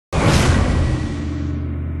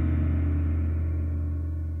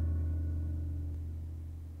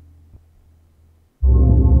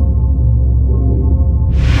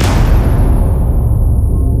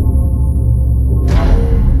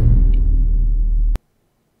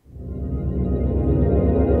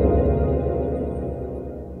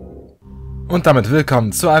Und damit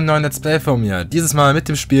willkommen zu einem neuen Let's Play von mir. Dieses Mal mit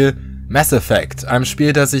dem Spiel Mass Effect. Einem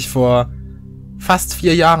Spiel, das ich vor fast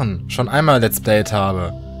 4 Jahren schon einmal Let's Played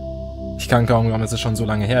habe. Ich kann kaum glauben, dass es schon so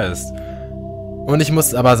lange her ist. Und ich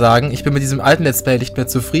muss aber sagen, ich bin mit diesem alten Let's Play nicht mehr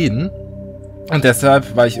zufrieden. Und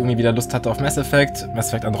deshalb, weil ich irgendwie wieder Lust hatte auf Mass Effect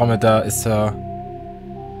Andromeda ist ja...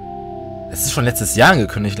 Es ist schon letztes Jahr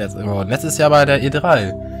angekündigt, letztes Jahr bei der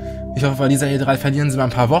E3. Ich hoffe, bei dieser E3 verlieren sie mal ein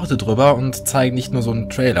paar Worte drüber und zeigen nicht nur so einen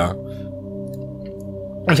Trailer.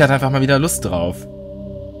 Und ich hatte einfach mal wieder Lust drauf.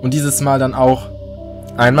 Und dieses Mal dann auch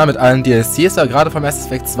einmal mit allen DLCs, ja, gerade von Mass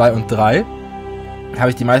Effect 2 und 3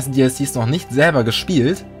 habe ich die meisten DLCs noch nicht selber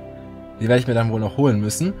gespielt. Die werde ich mir dann wohl noch holen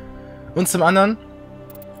müssen. Und zum anderen,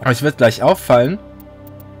 euch wird gleich auffallen,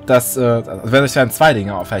 dass, werden euch dann 2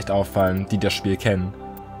 Dinge vielleicht auffallen, die das Spiel kennen.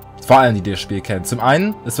 Vor allem, die das Spiel kennen. Zum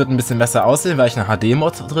einen, es wird ein bisschen besser aussehen, weil ich eine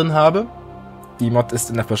HD-Mod drin habe. Die Mod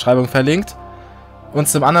ist in der Beschreibung verlinkt. Und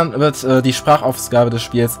zum anderen wird die Sprachausgabe des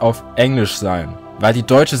Spiels auf Englisch sein. Weil die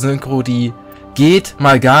deutsche Synchro, die geht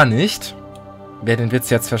mal gar nicht. Wer den Witz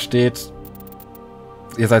jetzt versteht,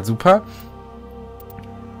 ihr seid super.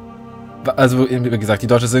 Also, wie gesagt, die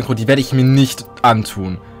deutsche Synchro, die werde ich mir nicht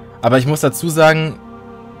antun. Aber ich muss dazu sagen,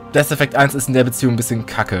 Mass Effect 1 ist in der Beziehung ein bisschen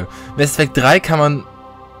kacke. Mass Effect 3 kann man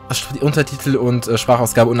die Untertitel und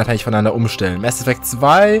Sprachausgabe unabhängig voneinander umstellen. Mass Effect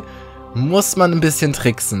 2 muss man ein bisschen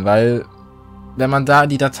tricksen, weil wenn man da in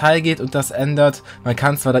die Datei geht und das ändert, man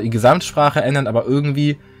kann zwar da die Gesamtsprache ändern, aber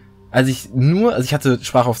irgendwie, ich hatte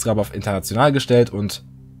Sprachausgabe auf international gestellt und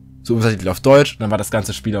so Untertitel auf Deutsch, dann war das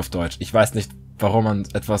ganze Spiel auf Deutsch. Ich weiß nicht, warum man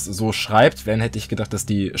etwas so schreibt, wenn hätte ich gedacht, dass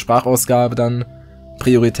die Sprachausgabe dann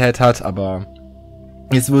Priorität hat, aber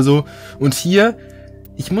ist wohl so. Und hier,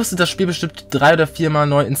 ich musste das Spiel bestimmt 3 oder 4 Mal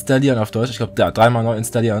neu installieren auf Deutsch. Ich glaube, ja, 3 Mal neu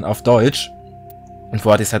installieren auf Deutsch. Und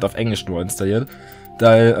vorher hatte ich es halt auf Englisch nur installiert.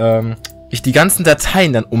 Da ich die ganzen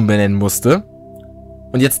Dateien dann umbenennen musste.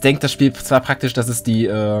 Und jetzt denkt das Spiel zwar praktisch, dass es die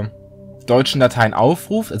deutschen Dateien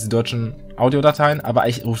aufruft, also die deutschen Audiodateien, aber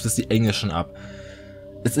eigentlich ruft es die englischen ab.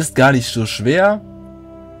 Es ist gar nicht so schwer.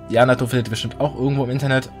 Die Anleitung findet ihr bestimmt auch irgendwo im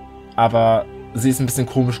Internet. Aber sie ist ein bisschen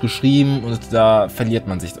komisch geschrieben und da verliert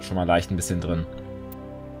man sich schon mal leicht ein bisschen drin.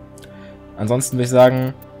 Ansonsten würde ich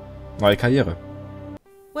sagen, neue Karriere.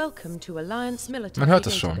 Man hört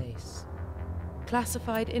es schon.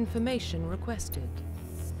 Classified information requested.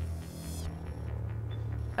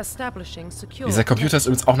 Establishing secure. Dieser Computer ist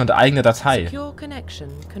übrigens auch eine eigene Datei. Secure connection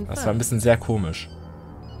confirmed. Das war ein bisschen sehr komisch.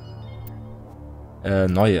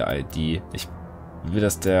 Neue ID. Ich will,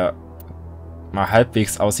 dass der mal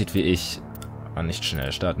halbwegs aussieht wie ich. Aber nicht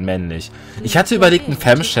schnell starten. Männlich. Ich hatte überlegt, einen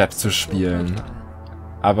Femchap zu spielen.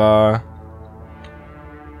 Aber...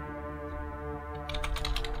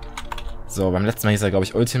 So, beim letzten Mal hieß er, glaube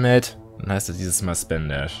ich, Ultimate. Dann heißt er dieses Mal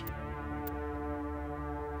Spendash.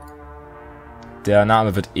 Der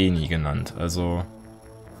Name wird eh nie genannt. Also,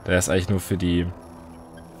 der ist eigentlich nur für die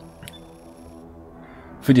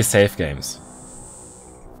Safe Games.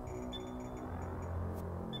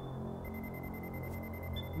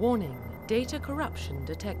 Warning, data corruption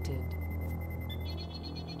detected.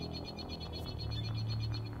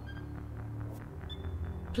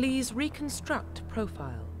 Please reconstruct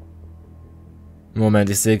profile. Moment,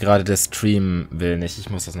 ich sehe gerade, der Stream will nicht. Ich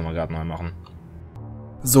muss das nochmal gerade neu machen.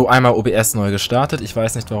 So, einmal OBS neu gestartet. Ich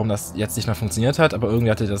weiß nicht, warum das jetzt nicht mehr funktioniert hat, aber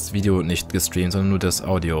irgendwie hatte das Video nicht gestreamt, sondern nur das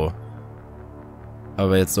Audio.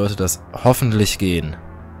 Aber jetzt sollte das hoffentlich gehen.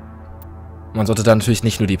 Man sollte dann natürlich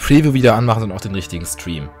nicht nur die Preview wieder anmachen, sondern auch den richtigen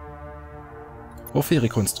Stream. Profil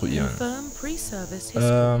rekonstruieren.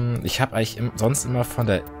 Ich habe eigentlich sonst immer von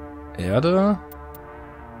der Erde...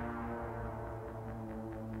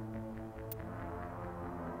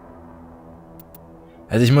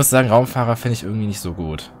 Also ich muss sagen, Raumfahrer finde ich irgendwie nicht so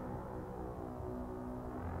gut.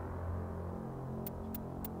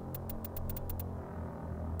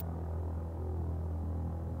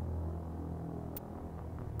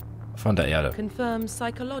 Von der Erde. Confirm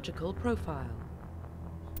psychological profile.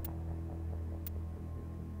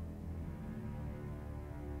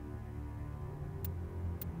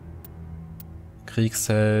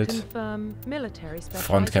 Kriegsheld. Confirm military specialization.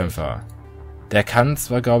 Frontkämpfer. Der kann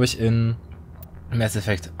zwar, glaube ich, in Mass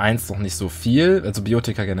Effect 1 noch nicht so viel, also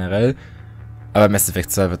Biotika generell, aber Mass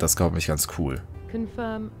Effect 2 wird das, glaube ich, ganz cool.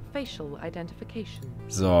 Confirm facial identification.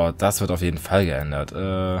 So, das wird auf jeden Fall geändert.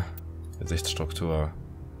 Gesichtsstruktur.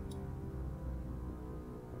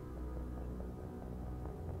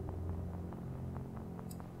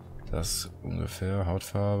 Das ungefähr,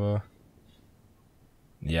 Hautfarbe.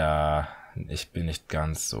 Ja, ich bin nicht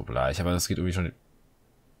ganz so bleich, aber das geht irgendwie schon...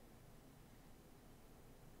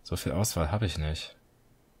 So viel Auswahl habe ich nicht.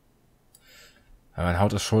 Aber meine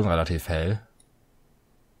Haut ist schon relativ hell.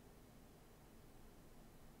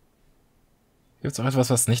 Gibt es auch etwas,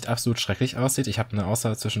 was nicht absolut schrecklich aussieht? Ich habe eine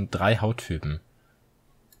Auswahl zwischen 3 Hauttypen.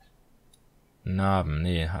 Narben.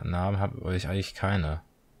 Nee, Narben habe ich eigentlich keine.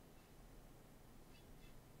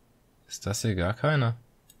 Ist das hier gar keine?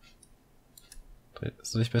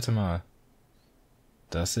 Drehst du dich bitte mal.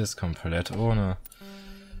 Das hier ist komplett ohne.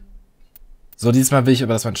 So, diesmal will ich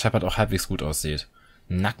aber, dass mein Shepard auch halbwegs gut aussieht.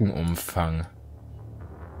 Nackenumfang.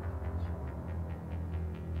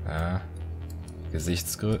 Ja.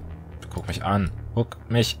 Gesichtsgröße. Guck mich an.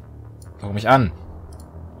 Guck mich an.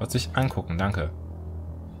 Wolltest dich angucken, danke.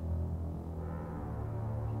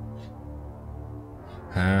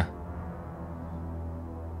 Hä?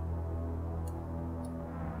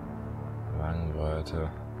 Wangenbreite.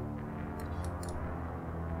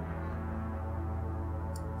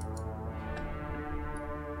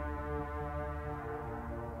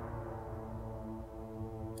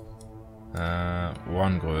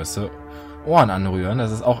 Ohrengröße. Ohren anrühren,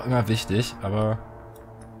 das ist auch immer wichtig, aber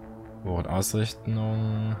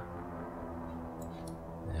Ohrenausrichtung.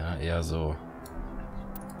 Ja, eher so.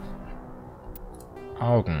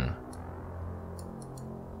 Augen.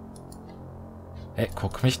 Ey,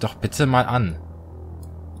 guck mich doch bitte mal an.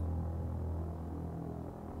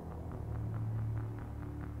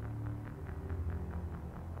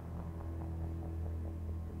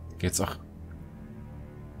 Geht's auch,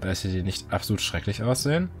 dass die nicht absolut schrecklich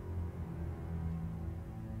aussehen?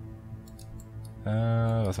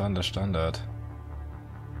 Was war denn der Standard?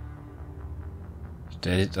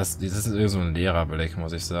 Das ist irgendwie so ein leerer Blick,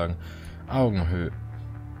 muss ich sagen. Augenhöhe.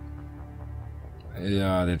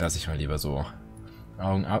 Ja, den lasse ich mal lieber so.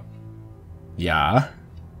 Augen ab. Ja.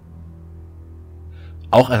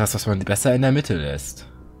 Auch etwas, was man besser in der Mitte lässt.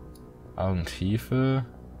 Augentiefe.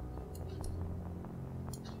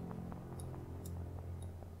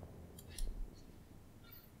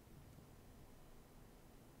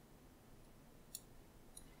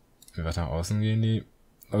 Wie weit nach außen gehen die?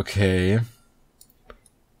 Okay.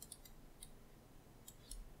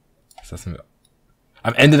 Was lassen wir?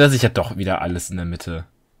 Am Ende lasse ich ja doch wieder alles in der Mitte.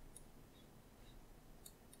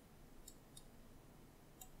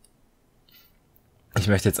 Ich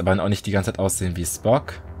möchte jetzt aber auch nicht die ganze Zeit aussehen wie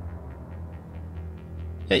Spock.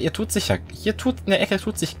 Ja, ihr tut sich ja... Hier tut... In der Ecke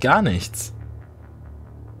tut sich gar nichts.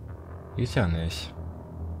 Geht ja nicht.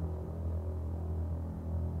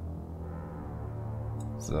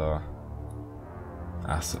 So.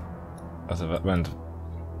 Ach so. Also, Moment.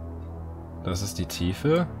 Das ist die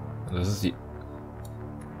Tiefe. Das ist die...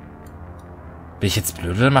 Bin ich jetzt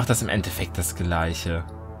blöd oder macht das im Endeffekt das Gleiche?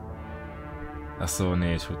 Ach so,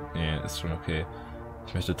 nee, nee, ist schon okay.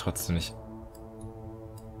 Ich möchte trotzdem nicht...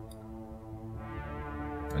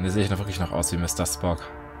 Und hier sehe ich noch wirklich noch aus wie Mr. Spock.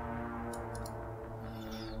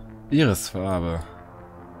 Irisfarbe.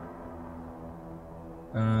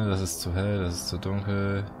 Das ist zu hell, das ist zu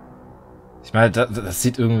dunkel. Ich meine, das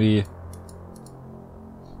sieht irgendwie...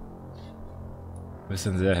 ein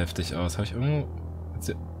bisschen sehr heftig aus. Habe ich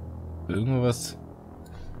irgendwo was...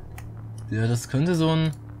 Ja, das könnte so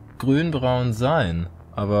ein grünbraun sein.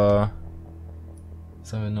 Aber...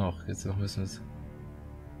 Was haben wir noch? Jetzt noch ein bisschen...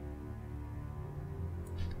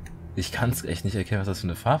 Ich kann es echt nicht erkennen, was das für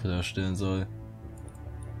eine Farbe darstellen soll.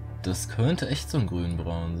 Das könnte echt so ein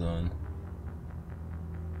grünbraun sein.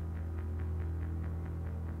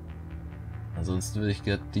 Ansonsten würde ich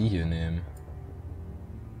gerne die hier nehmen.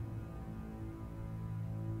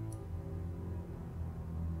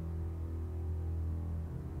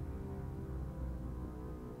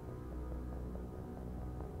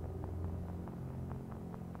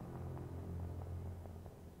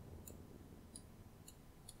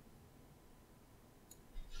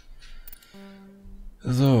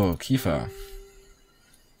 So, Kiefer.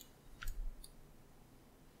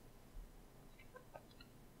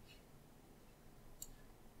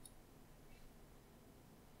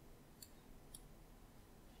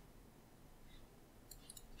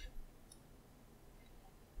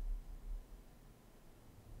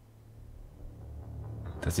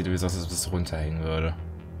 Das sieht übrigens aus, als ob es runterhängen würde.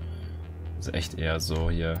 Also echt eher so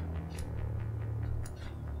hier.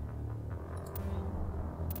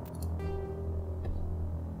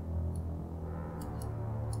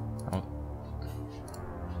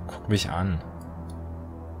 Guck mich an.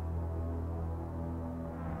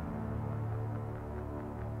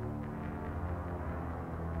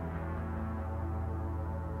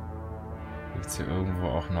 Gibt's hier irgendwo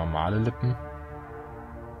auch normale Lippen?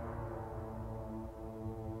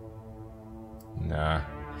 Ja.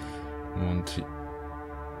 Mund.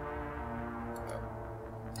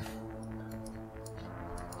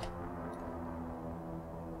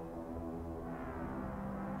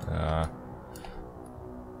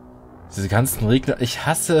 Diese ganzen Regler. Ich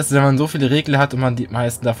hasse es, wenn man so viele Regler hat und man die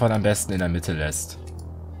meisten davon am besten in der Mitte lässt.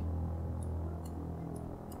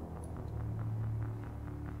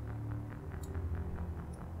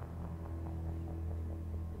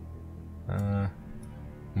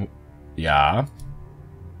 Ja.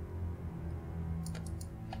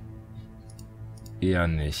 Eher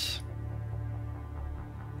nicht.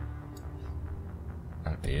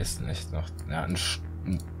 Am ehesten nicht noch. Ja, ein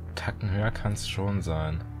Tacken höher kann es schon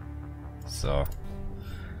sein. So.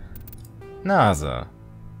 Nase.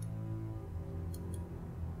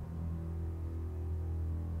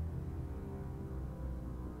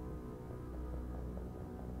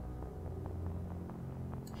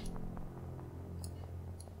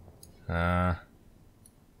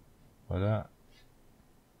 Oder?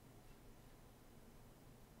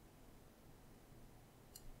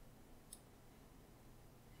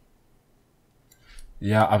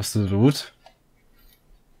 Ja, absolut.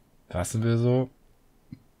 Lassen wir so.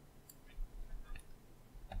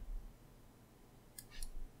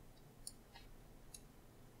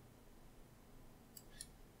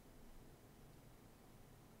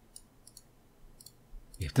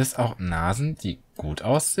 Gibt es auch Nasen, die gut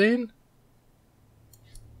aussehen?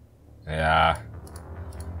 Ja.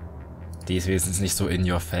 Die ist wenigstens nicht so in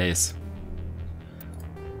your face.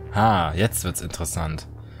 Ha, jetzt wird's interessant.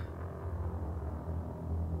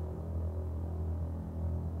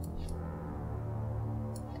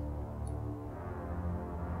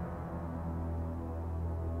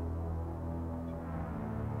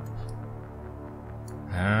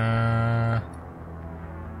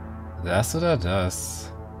 Das oder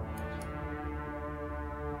das?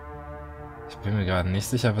 Ich bin mir gerade nicht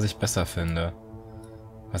sicher, was ich besser finde.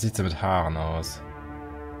 Was sieht's denn mit Haaren aus?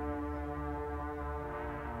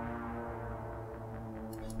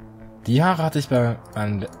 Die Haare hatte ich bei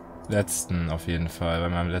meinem letzten auf jeden Fall, bei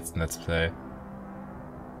meinem letzten Let's Play.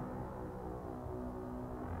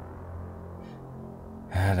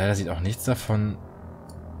 Ja, leider sieht auch nichts davon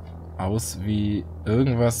aus wie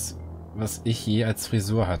irgendwas, was ich je als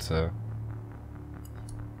Frisur hatte.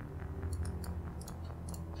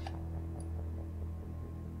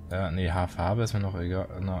 Ja, nee, Haarfarbe ist mir noch egal.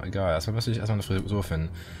 Na, egal. Erstmal müsste ich erstmal eine Frisur finden.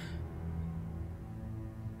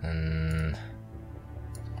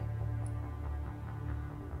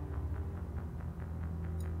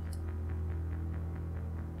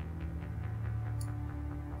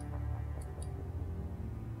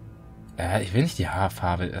 Ich will nicht die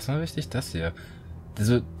Haarfarbe. Erstmal wichtig das hier.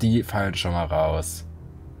 Die fallen schon mal raus.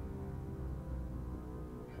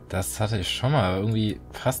 Das hatte ich schon mal. Irgendwie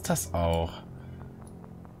passt das auch.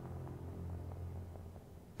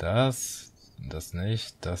 Das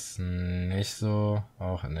nicht so,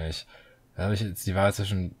 auch nicht. Da habe ich jetzt die Wahl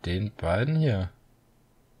zwischen den beiden hier.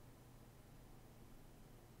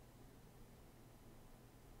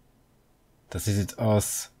 Das hier sieht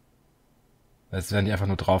aus, als wären die einfach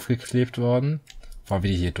nur draufgeklebt worden. Vor allem wie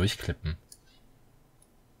die hier durchklippen.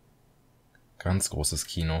 Ganz großes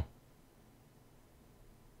Kino.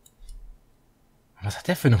 Was hat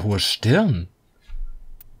der für eine hohe Stirn?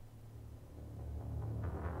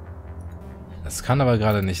 Das kann aber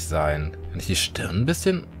gerade nicht sein. Kann ich die Stirn ein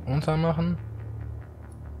bisschen runter machen?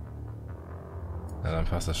 Ja, dann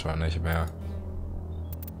passt das schon nicht mehr.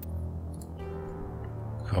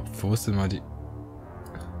 Kopf, wo ist denn mal die...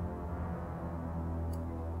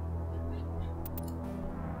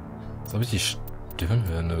 Als ob ich die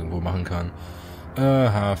Stirnhöhe irgendwo machen kann.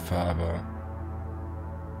 Haarfarbe.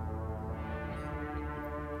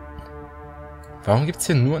 Warum gibt's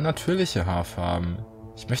hier nur natürliche Haarfarben?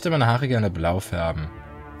 Ich möchte meine Haare gerne blau färben.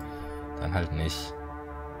 Dann halt nicht.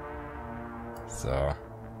 So.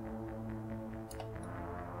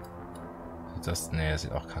 Nee, das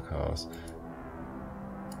sieht auch kacke aus.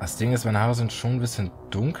 Das Ding ist, meine Haare sind schon ein bisschen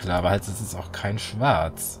dunkler, aber halt ist es auch kein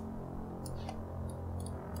Schwarz.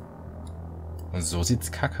 Und so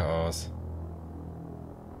sieht's kacke aus.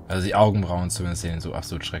 Also die Augenbrauen zumindest sehen so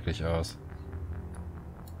absolut schrecklich aus.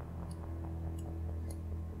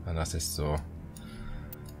 Und das ist so.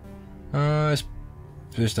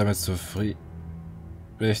 Bin ich damit zufrieden?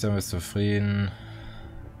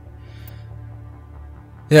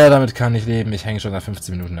 Ja, damit kann ich leben. Ich hänge schon nach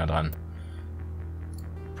 15 Minuten da dran.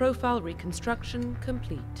 Profile reconstruction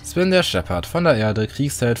complete. Ich bin der Shepard von der Erde,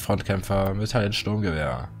 Kriegsheld, Frontkämpfer mit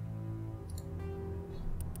Sturmgewehr.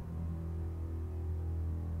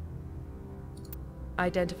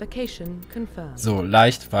 Identification confirmed. So,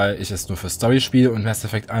 leicht, weil ich es nur für Story spiele und Mass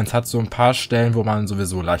Effect 1 hat so ein paar Stellen, wo man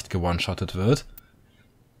sowieso leicht gewone-shottet wird.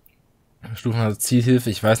 Stufen Zielhilfe,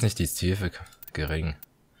 ich weiß nicht, die ist Zielhilfe gering.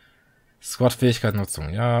 Squad-Fähigkeit Nutzung,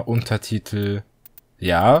 ja. Untertitel,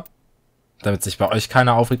 ja. damit sich bei euch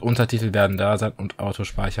keiner aufregt. Untertitel werden da sein und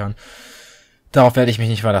Autospeichern. Darauf werde ich mich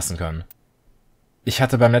nicht verlassen können. Ich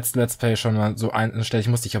hatte beim letzten Let's Play schon mal so eine Stelle, ich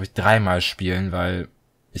musste, glaube ich, 3-mal spielen, weil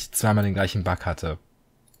ich zweimal den gleichen Bug hatte.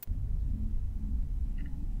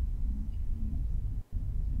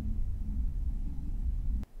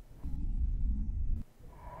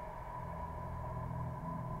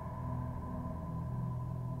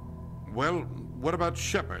 Well, what about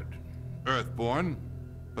Shepard? Earthborn,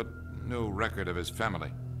 but no record of his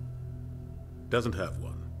family. Doesn't have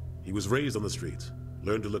one. He was raised on the streets.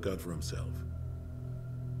 Learned to look out for himself.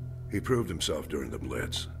 He proved himself during the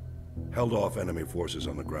Blitz. Held off enemy forces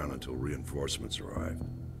on the ground until reinforcements arrived.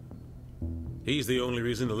 He's the only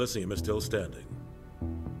reason Elysium is still standing.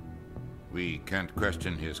 We can't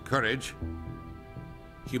question his courage.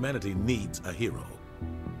 Humanity needs a hero.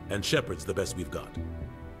 And Shepard's the best we've got.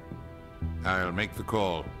 I'll make the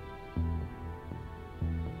call.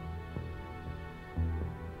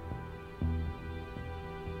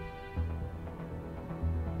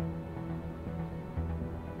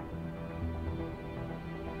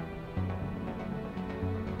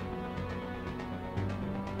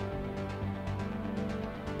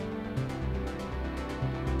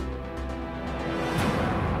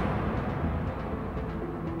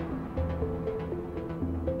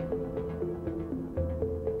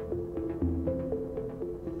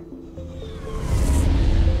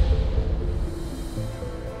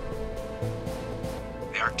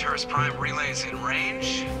 Prime relays in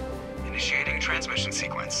range. Initiating transmission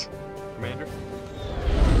sequence. Commander?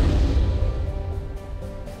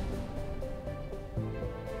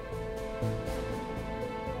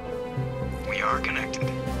 We are connected.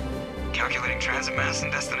 Calculating transit mass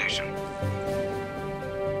and destination.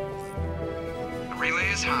 The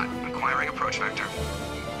relay is hot. Acquiring approach vector.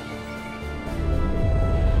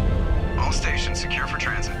 All stations secure for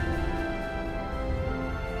transit.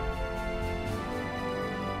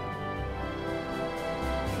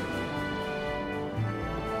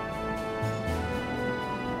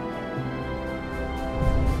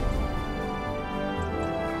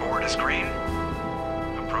 Green.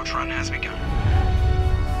 Approach run has begun.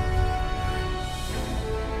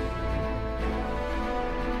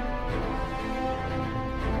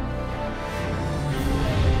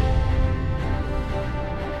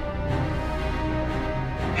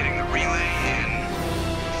 Hitting the relay in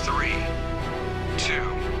 3, 2,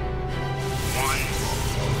 1.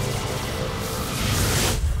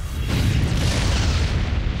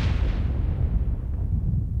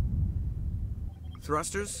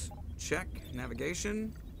 Thrusters. Check.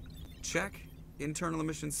 Navigation. Check. Internal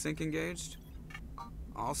emissions sync engaged.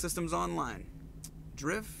 All systems online.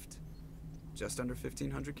 Drift. Just under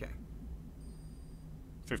 1500K.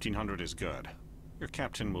 1500 is good. Your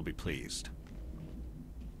captain will be pleased.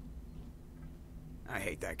 I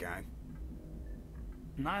hate that guy.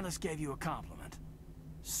 Nihlus gave you a compliment.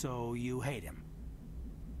 So you hate him.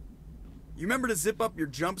 You remember to zip up your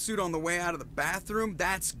jumpsuit on the way out of the bathroom?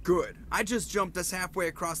 That's good. I just jumped us halfway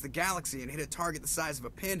across the galaxy and hit a target the size of a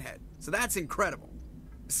pinhead. So that's incredible.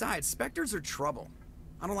 Besides, Spectres are trouble.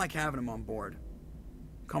 I don't like having them on board.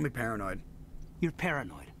 Call me paranoid. You're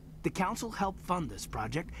paranoid. The Council helped fund this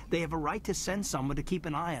project. They have a right to send someone to keep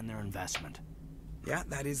an eye on their investment. Yeah,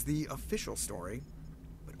 that is the official story.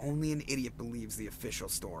 But only an idiot believes the official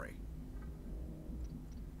story.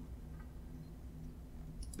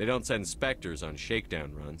 They don't send Spectres on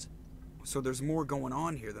shakedown runs. So there's more going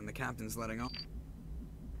on here than the captain's letting on.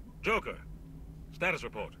 Joker, status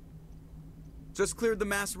report. Just cleared the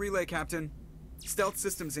mass relay, Captain. Stealth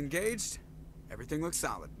systems engaged. Everything looks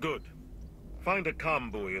solid. Good. Find a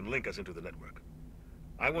comm buoy and link us into the network.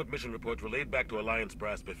 I want mission reports relayed back to Alliance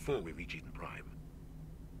brass before we reach Eden Prime.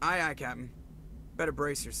 Aye, aye, Captain. Better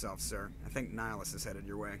brace yourself, sir. I think Nihlus is headed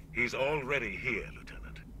your way. He's already here, Lieutenant.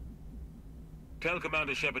 Tell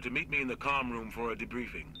Commander Shepard to meet me in the comm room for a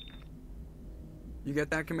debriefing. You get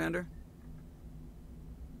that, Commander?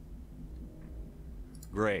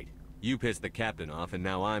 Great. You pissed the captain off, and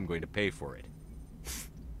now I'm going to pay for it.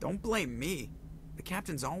 Don't blame me. The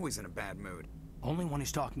captain's always in a bad mood. Only when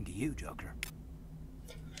he's talking to you, Joker.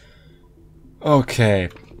 Okay.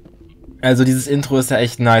 Also dieses Intro ist ja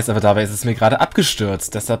echt nice, aber dabei ist es mir gerade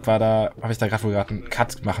abgestürzt. Deshalb habe ich da gerade wohl einen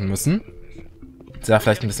Cut machen müssen. Sah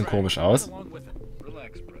vielleicht ein bisschen komisch aus.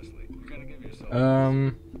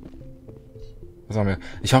 Was haben wir?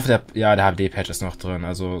 Ich hoffe, der HD-Patch ist noch drin.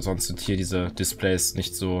 Also sonst sind hier diese Displays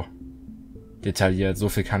nicht so detailliert. So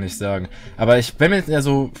viel kann ich sagen. Aber wenn mir ja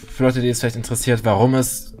so, für Leute, die es vielleicht interessiert, warum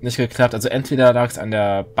es nicht geklappt, also entweder lag es an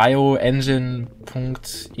der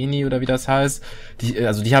Bioengine.ini oder wie das heißt.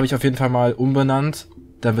 Die habe ich auf jeden Fall mal umbenannt.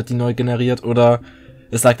 dann wird die neu generiert, oder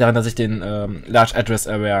es lag daran, dass ich den Large Address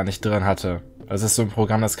Area nicht drin hatte. Also es ist so ein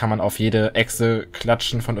Programm, das kann man auf jede Echse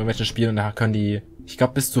klatschen von irgendwelchen Spielen und da können die, ich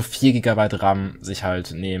glaube, bis zu 4 GB RAM sich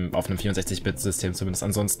halt nehmen, auf einem 64-Bit-System zumindest.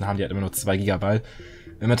 Ansonsten haben die halt immer nur 2 GB.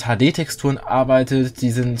 Wenn man mit HD-Texturen arbeitet,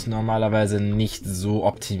 die sind normalerweise nicht so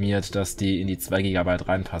optimiert, dass die in die 2 GB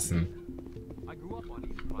reinpassen.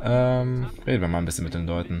 Reden wir mal ein bisschen mit den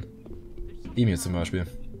Leuten. Ihm hier zum Beispiel.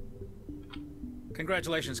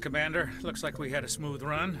 Congratulations, Commander. Looks like we had a smooth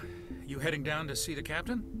run. You heading down to see the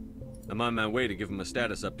captain? I'm on my way to give him a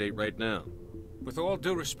status update right now. With all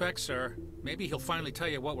due respect, sir, maybe he'll finally tell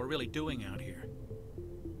you what we're really doing out here.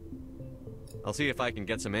 I'll see if I can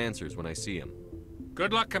get some answers when I see him.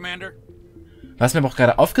 Good luck, Commander. Was mir aber auch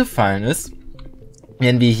gerade aufgefallen ist,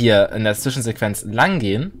 wenn wir hier in der Zwischensequenz lang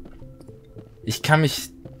gehen, ich kann mich...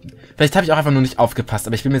 Vielleicht habe ich auch einfach nur nicht aufgepasst,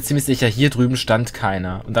 aber ich bin mir ziemlich sicher, hier drüben stand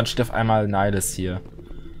keiner. Und dann steht auf einmal Nihlus hier.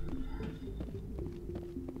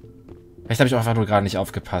 Vielleicht habe ich auch einfach nur gerade nicht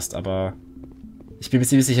aufgepasst, aber... Ich bin mir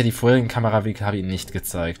ziemlich sicher, die vorherigen Kamerawinkel habe ich Ihnen nicht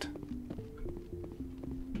gezeigt.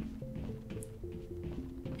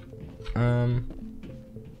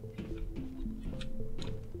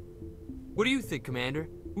 What do you think, Commander?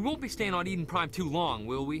 We won't be staying on Eden Prime too long,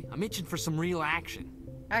 will we? I'm itching for some real action.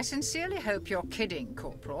 I sincerely hope you're kidding,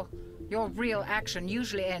 Corporal. Your real action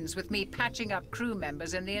usually ends with me patching up crew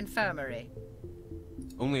members in the infirmary.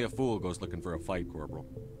 Only a fool goes looking for a fight, Corporal.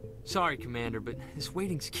 Sorry, Commander, but this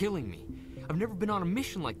waiting's killing me. I've never been on a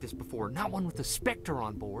mission like this before, not one with a Spectre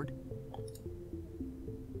on board.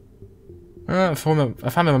 Erfahren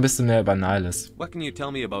wir mal ein bisschen mehr über Nihlus. What can you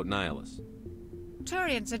tell me about Nihlus?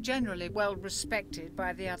 Turians are generally well respected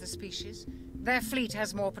by the other species. Their fleet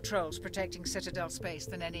has more patrols protecting Citadel space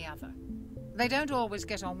than any other. They don't always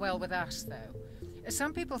get on well with us, though.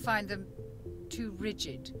 Some people find them too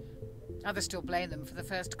rigid. Others still blame them for the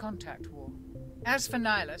First Contact War. As for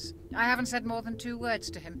Nihlus, I haven't said more than 2 words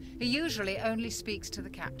to him. He usually only speaks to the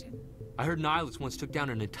captain. I heard Nihlus once took down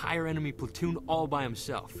an entire enemy platoon all by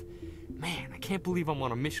himself. Man, I can't believe I'm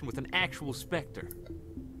on a mission with an actual Spectre.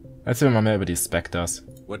 Erzähl mir mal mehr über die Spectres.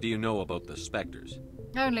 What do you know about the Spectres?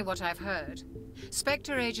 Only what I've heard.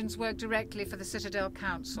 Spectre agents work directly for the Citadel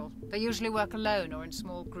Council. They usually work alone or in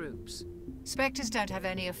small groups. Spectres don't have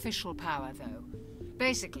any official power, though.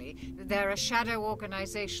 Basically, they're a shadow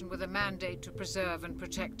organization with a mandate to preserve and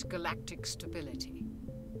protect galactic stability.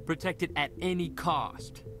 Protect it at any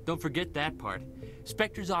cost. Don't forget that part.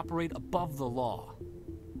 Spectres operate above the law.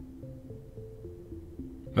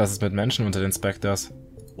 Was ist mit Menschen unter den Spectres?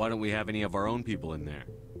 Why don't we have any of our own people in there?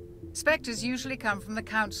 Spectres usually come from the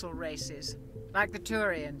Council races, like the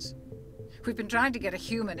Turians. We've been trying to get a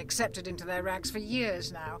human accepted into their ranks for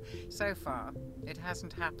years now. So far, it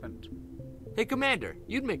hasn't happened. Hey, Commander,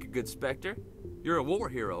 you'd make a good Spectre. You're a war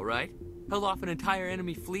hero, right? Held off an entire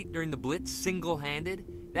enemy fleet during the Blitz single-handed?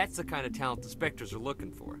 That's the kind of talent the Spectres are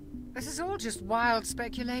looking for. This is all just wild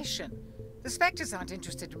speculation. The Spectres aren't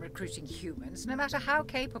interested in recruiting humans, no matter how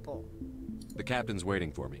capable. The captain's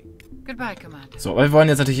waiting for me. Goodbye, Commander. So, aber wir wollen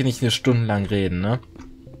jetzt natürlich nicht eine Stunde lang reden, ne?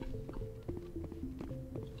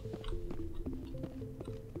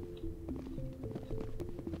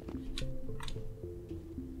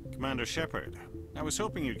 Commander Shepard, I was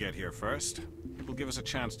hoping you'd get here first. It will give us a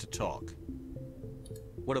chance to talk.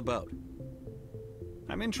 What about?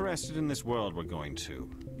 I'm interested in this world we're going to,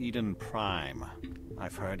 Eden Prime.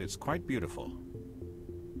 I've heard it's quite beautiful.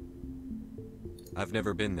 I've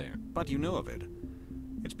never been there. But you know of it.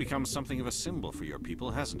 It's become something of a symbol for your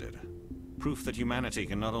people, hasn't it? Proof that humanity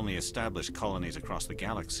can not only establish colonies across the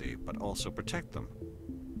galaxy, but also protect them.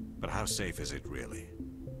 But how safe is it, really?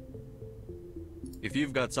 If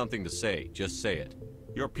you've got something to say, just say it.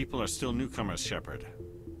 Your people are still newcomers, Shepard.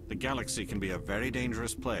 The galaxy can be a very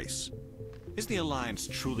dangerous place. Is the Alliance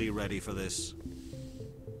truly ready for this?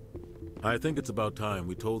 I think it's about time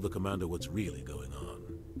we told the Commander what's really going on.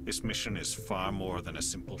 This mission is far more than a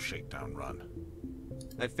simple shakedown run.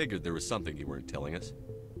 I figured there was something you weren't telling us.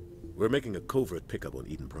 We're making a covert pickup on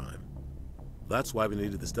Eden Prime. That's why we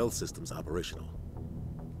needed the stealth systems operational.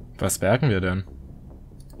 Was bergen wir denn?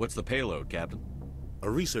 What's the payload, Captain? A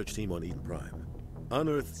research team on Eden Prime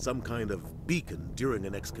unearthed some kind of beacon during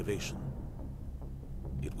an excavation.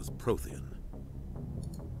 It was Prothean.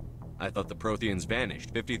 I thought the Protheans vanished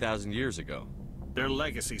 50,000 years ago. Their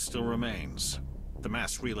legacy still remains. The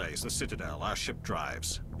mass relays, the Citadel, our ship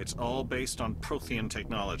drives. It's all based on Prothean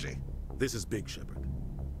technology. This is big, Shepard.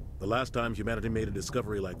 The last time humanity made a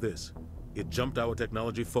discovery like this, it jumped our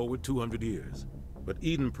technology forward 200 years. But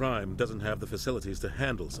Eden Prime doesn't have the facilities to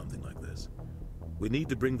handle something like this. We need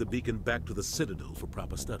to bring the beacon back to the Citadel for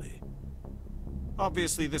proper study.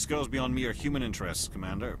 Obviously, this goes beyond mere human interests,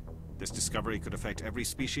 Commander. This discovery could affect every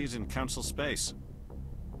species in Council space.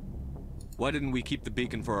 Why didn't we keep the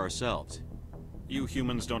beacon for ourselves? You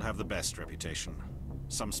humans don't have the best reputation.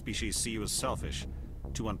 Some species see you as selfish,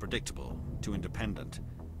 too unpredictable, too independent,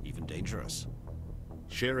 even dangerous.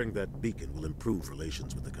 Sharing that beacon will improve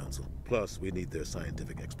relations with the Council. Plus, we need their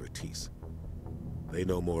scientific expertise. They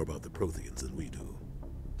know more about the Protheans than we do.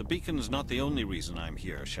 The beacon's not the only reason I'm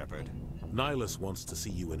here, Shepard. Nihlus wants to see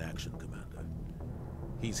you in action, Commander.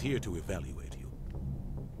 He's here to evaluate you.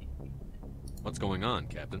 What's going on,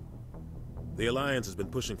 Captain? The Alliance has been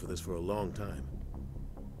pushing for this for a long time.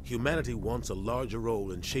 Humanity wants a larger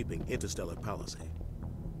role in shaping interstellar policy.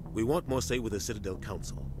 We want more say with the Citadel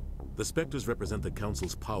Council. The Spectres represent the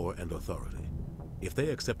Council's power and authority. If they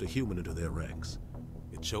accept a human into their ranks,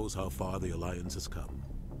 it shows how far the Alliance has come.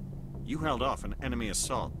 You held off an enemy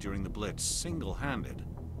assault during the Blitz single-handed.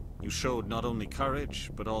 You showed not only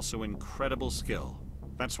courage, but also incredible skill.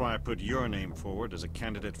 That's why I put your name forward as a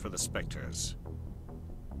candidate for the Spectres.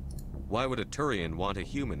 Why would a Turian want a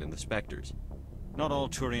human in the Spectres? Not all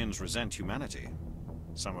Turians resent humanity.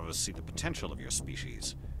 Some of us see the potential of your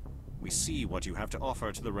species. We see what you have to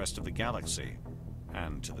offer to the rest of the galaxy,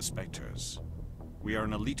 and to the Spectres. We are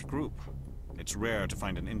an elite group. It's rare to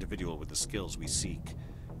find an individual with the skills we seek.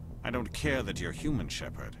 I don't care that you're human,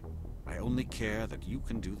 Shepard. I only care that you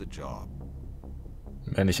can do the job.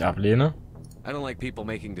 Wenn ich ablehne? I don't like people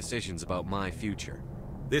making decisions about my future.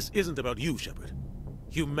 This isn't about you, Shepard.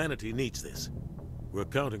 Humanity needs this. We're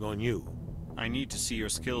counting on you. I need to see your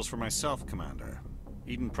skills for myself, Commander.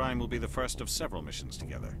 Eden Prime will be the first of several missions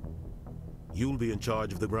together. You'll be in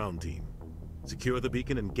charge of the ground team. Secure the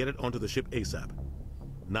beacon and get it onto the ship ASAP.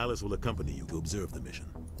 Nihlus will accompany you to observe the mission.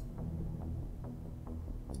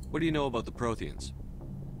 What do you know about the Protheans?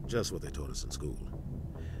 Just what they taught us in school.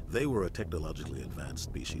 They were a technologically advanced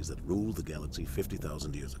species that ruled the galaxy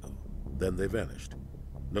 50,000 years ago. Then they vanished.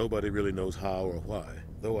 Nobody really knows how or why,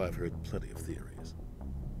 though I've heard plenty of theories.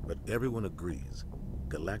 But everyone agrees,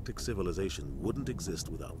 galactic civilization wouldn't exist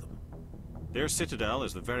without them. Their Citadel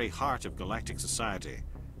is the very heart of galactic society,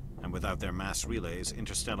 and without their mass relays,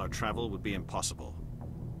 interstellar travel would be impossible.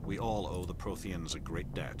 We all owe the Protheans a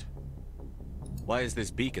great debt. Why is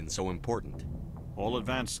this beacon so important? All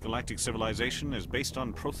advanced galactic civilization is based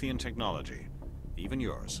on Prothean technology, even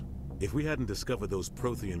yours. If we hadn't discovered those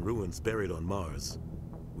Prothean ruins buried on Mars,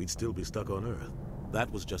 we'd still be stuck on Earth.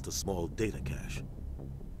 That was just a small data cache.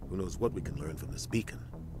 Who knows what we can learn from this beacon?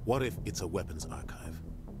 What if it's a weapons archive?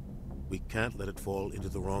 We can't let it fall into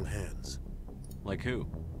the wrong hands. Like who?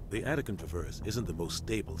 The Attican Traverse isn't the most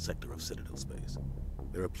stable sector of Citadel space.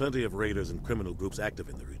 There are plenty of raiders and criminal groups active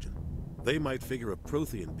in the region. They might figure a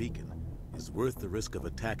Prothean beacon is worth the risk of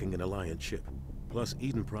attacking an Alliance ship. Plus,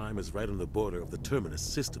 Eden Prime is right on the border of the Terminus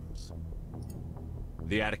systems.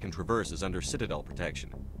 The Attican Traverse is under Citadel protection.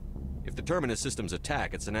 If the Terminus systems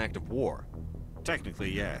attack, it's an act of war. Technically,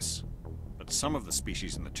 yes. But some of the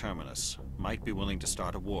species in the Terminus might be willing to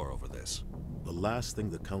start a war over this. The last thing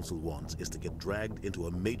the Council wants is to get dragged into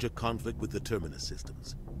a major conflict with the Terminus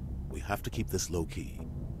systems. We have to keep this low-key.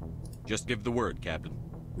 Just give the word, Captain.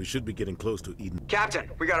 We should be getting close to Eden. Captain,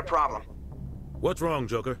 we got a problem. What's wrong,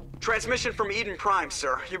 Joker? Transmission from Eden Prime,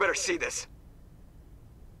 sir. You better see this.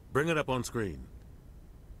 Bring it up on screen.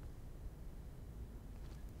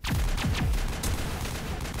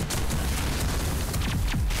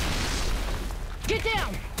 Get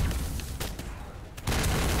down!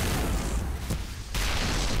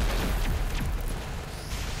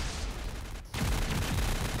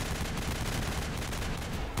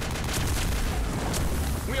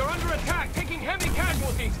 We are under attack, taking heavy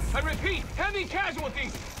casualties. I repeat, heavy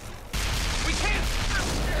casualties. We can't...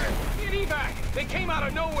 Get evac. They came out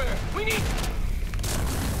of nowhere. We need...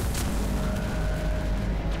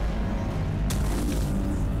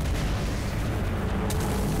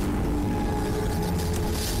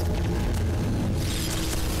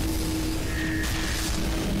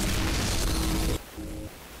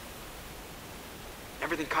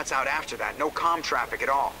 Everything cuts out after that. No comm traffic at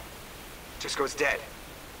all. Just goes dead.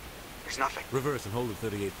 There's nothing. Reverse and hold at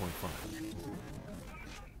 38.5.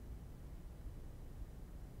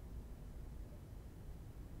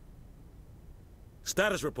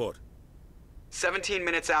 Status report. 17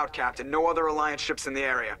 minutes out, Captain. No other Alliance ships in the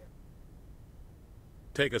area.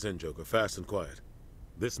 Take us in, Joker. Fast and quiet.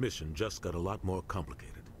 This mission just got a lot more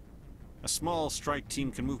complicated. A small strike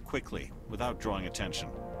team can move quickly, without drawing attention.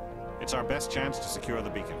 It's our best chance to secure the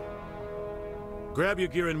beacon. Grab your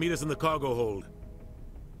gear and meet us in the cargo hold.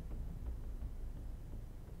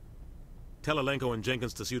 Tell Alenko and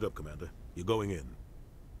Jenkins to suit up, Commander. You're going in.